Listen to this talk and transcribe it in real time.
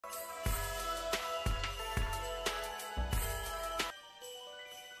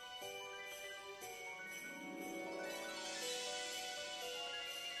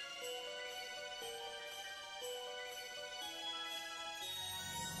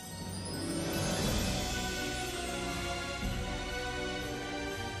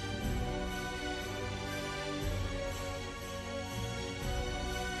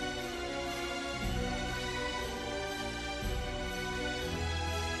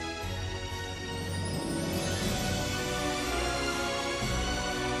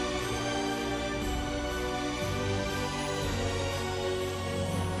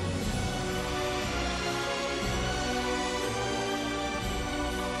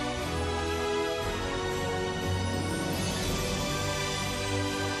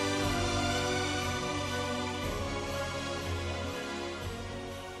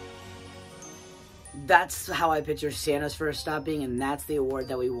that's how I picture Santa's first stopping, and that's the award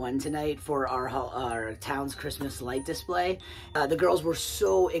that we won tonight for our town's Christmas light display. The girls were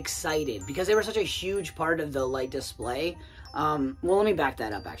so excited because they were such a huge part of the light display. Well, let me back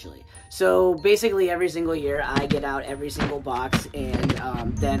that up, actually. So basically every single year I get out every single box, and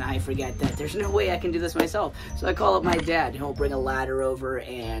then I forget that there's no way I can do this myself. So I call up my dad, and he'll bring a ladder over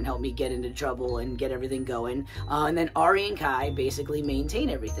and help me get into trouble and get everything going. And then Ari and Kai basically maintain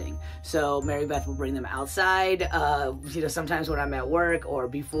everything. So Mary Beth will bring them outside, you know, sometimes when I'm at work or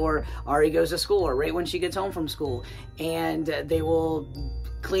before Ari goes to school or right when she gets home from school. And they will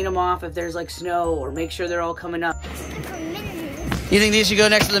clean them off if there's like snow or make sure they're all coming up. You think these should go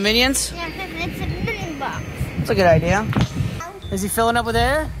next to the Minions? Yeah, because it's a Minion box. That's a good idea. Is he filling up with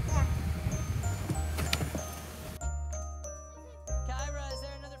air? Yeah. Kyra, is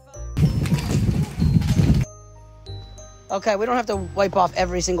there another fire? Okay, we don't have to wipe off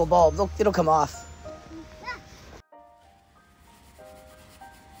every single bulb. It'll come off.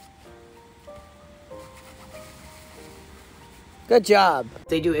 Good job.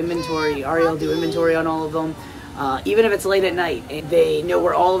 They do inventory. Ari will do inventory on all of them. Even if it's late at night, they know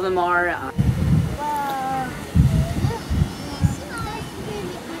where all of them are.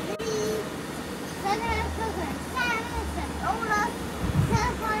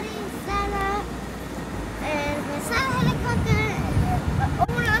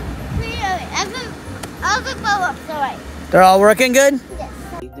 They're all working good? Yes.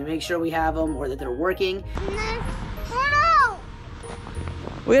 To make sure we have them or that they're working. Oh,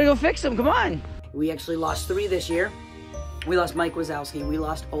 We gotta go fix them, come on. We actually lost 3 this year. We lost Mike Wazowski, we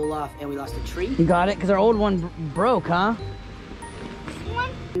lost Olaf, and we lost a tree. You got it? Because our old one broke, huh?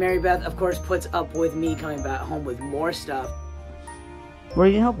 Mary Beth, of course, puts up with me coming back home with more stuff. What do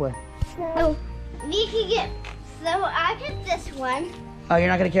you need help with? So, we can get, so I get this one. Oh, you're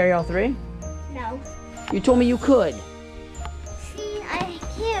not gonna carry all 3? No. You told me you could. See, I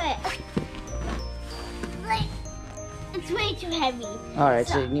can't. Like, it's way too heavy. All right,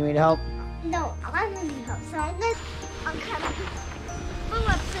 so you need me to help? No, I'm gonna need help. So I'm kind of pull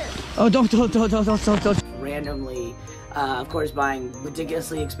up this. Oh, don't. Randomly, of course, buying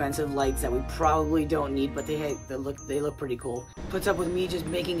ridiculously expensive lights that we probably don't need, but they look pretty cool. Puts up with me just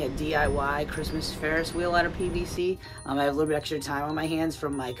making a DIY Christmas Ferris wheel out of PVC. I have a little bit extra time on my hands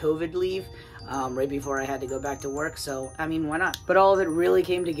from my COVID leave, right before I had to go back to work. So, I mean, why not? But all of it really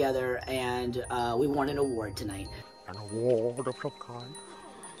came together, and we won an award tonight. An award of some kind.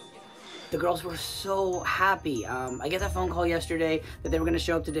 The girls were so happy. I get that phone call yesterday that they were going to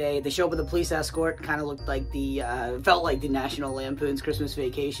show up today. They show up with a police escort. Kind of looked like felt like the National Lampoon's Christmas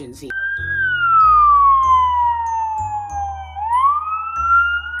Vacation scene.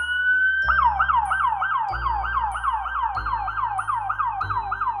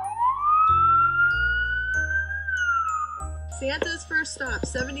 Santa's first stop,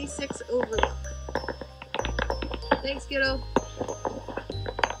 76 Overlook. Thanks, kiddo.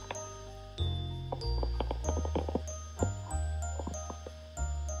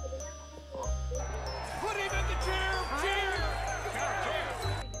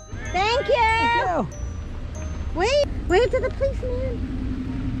 Thank you. Thank you. Wave to the policeman.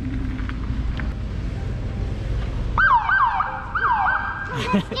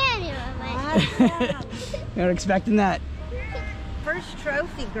 You're not expecting that. First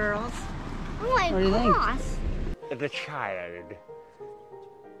trophy, girls. Oh my What do you think? gosh. The child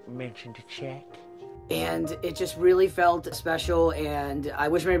mentioned a check. And it just really felt special, and I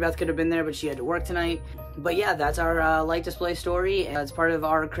wish Mary Beth could have been there, but she had to work tonight. But yeah, that's our light display story, and it's part of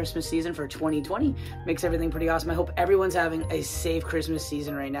our Christmas season for 2020. Makes everything pretty awesome. I hope everyone's having a safe Christmas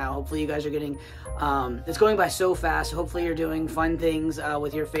season right now. Hopefully you guys are getting, it's going by so fast. Hopefully you're doing fun things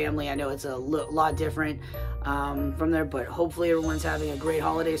with your family. I know it's a lot different from there, but hopefully everyone's having a great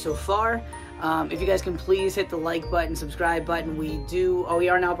holiday so far. If you guys can please hit the like button, subscribe button. We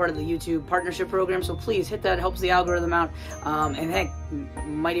are now part of the YouTube partnership program, so please hit that. It helps the algorithm out. And heck,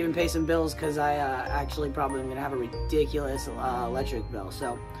 might even pay some bills, because I actually probably am going to have a ridiculous electric bill.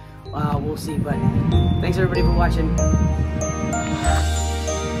 So we'll see. But thanks everybody for watching.